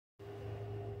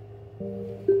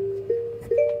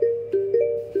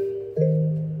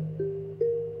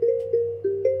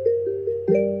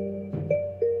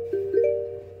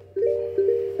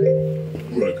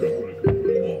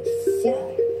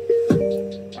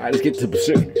Alright, let's get to the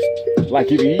specifics.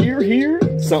 Like if you're here,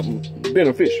 something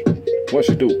beneficial. What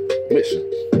you do? Listen,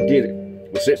 get it.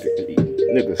 Specifically,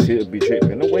 niggas here be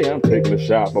tripping. The way I'm taking a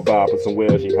shot for Bob and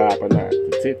somewhere she hopping out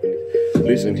to Tiffany.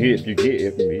 Listen here, if you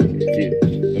get me, get it.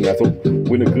 And that's all.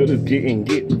 When the good is getting,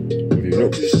 get it. If you know,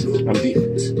 I'm deep.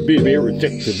 Be very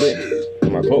rejected there.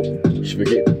 In my clothes, she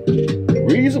forget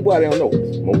it. Reason why they don't know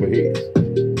is over heads,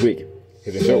 wicked,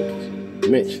 hit the shoulders,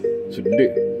 mention, to the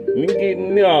dick. We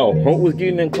getting y'all. Uncle was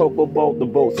getting in cocoa bought the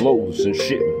boats, loads and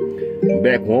shit.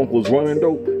 Back when Uncle was running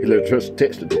dope, he let trust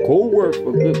tested the cold work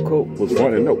for good coke was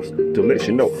running notes to let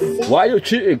you know. Why your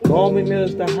chick call me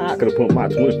Mr. High? Could have put my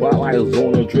twin spotlighters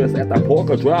on the dress after I park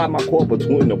or drive my car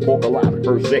between the park a lot of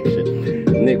her section.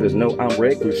 Niggas know I'm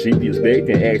reckless. She be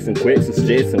expecting, asking questions,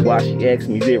 suggesting why she asked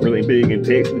me that really big and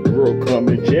text me. Girl, come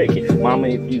and check it. Mama,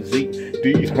 if you see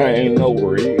these, I ain't know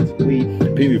where it's we.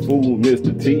 Pity fool,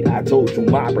 Mr. T. I told you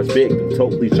my perspective.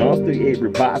 Totally jumps to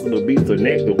every possible beast of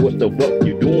nectar. What the fuck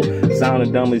you doing?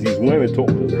 Sounding dumb as these women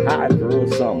talking hot girl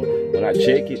something. When I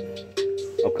check it,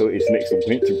 okay, it's next to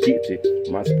winter kitchen.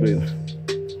 My split.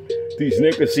 These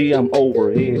niggas see I'm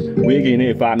overhead, wigging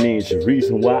if I mention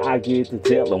reason why I get to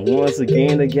tell them. Once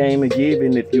again, the game is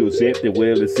given. If you accept it,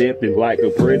 well accepted like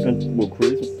a present with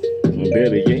Christmas.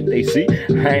 Better yet, they see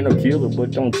I ain't no killer,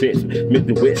 but don't test me.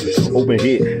 Midwest, open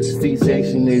head,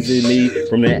 C-section is in need.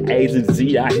 From that A to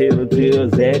Z, I hit a till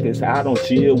Zaggers. I don't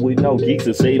chill with no geeks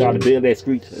to say all the bill that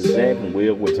screech. Zagging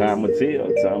well, what time will tell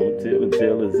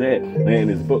is that. Man,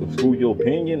 it's book, screw your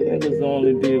opinion, niggas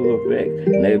only deal with facts.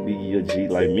 Never be a G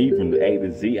like me from the A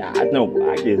to Z. I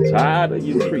know I get tired of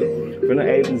you creep. From the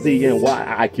A to Z and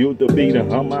why I killed the beat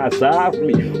and hum my side for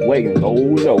me. Waiting, oh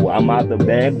no, I'm out the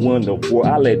back window before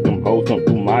I let them hoes come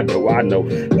through my door. I know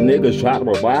niggas try to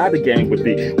provide the game with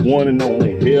the one and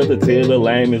only here to tell the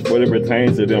lamest what it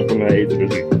pertains to them from the A to the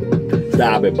Z.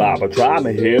 Stop it, Baba. Try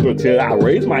me here till I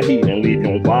raise my heat and leave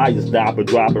you on fire. Stop it,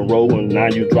 drop and roll, and now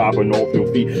you dropping off your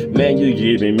feet. Man, you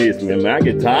getting miss me, man. I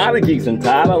get tired of geeks and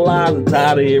tired of lies and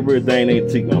tired of everything they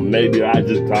teach me. Maybe I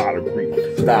just tired of creep.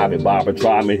 Stop it, Baba.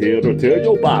 Try me here to tell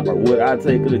your Baba what I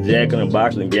take her to Jack in the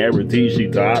Box and guarantee she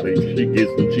tired and she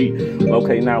gets some cheat.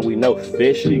 Okay, now we know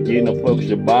that she getting a fuck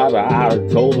Shabbat. I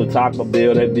told her Taco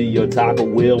Bell that be your Taco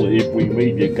Will. If we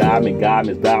meet, you got me, stop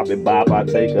it, Bob. I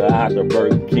take her out to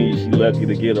Burger King. She lucky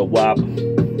to get a Whopper.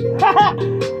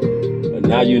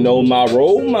 Now you know my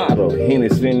role model.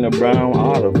 Hennessy in the brown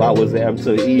otter. If I was out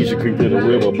to East, you could get a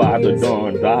river by the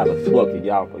darn dollars. Fuck it,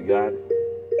 y'all forgot it.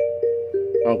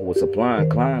 Uncle was supplying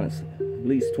clients at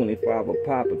least 25 a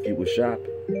pop if you was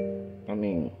shopping. I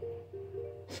mean,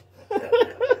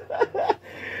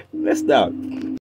 let's stop.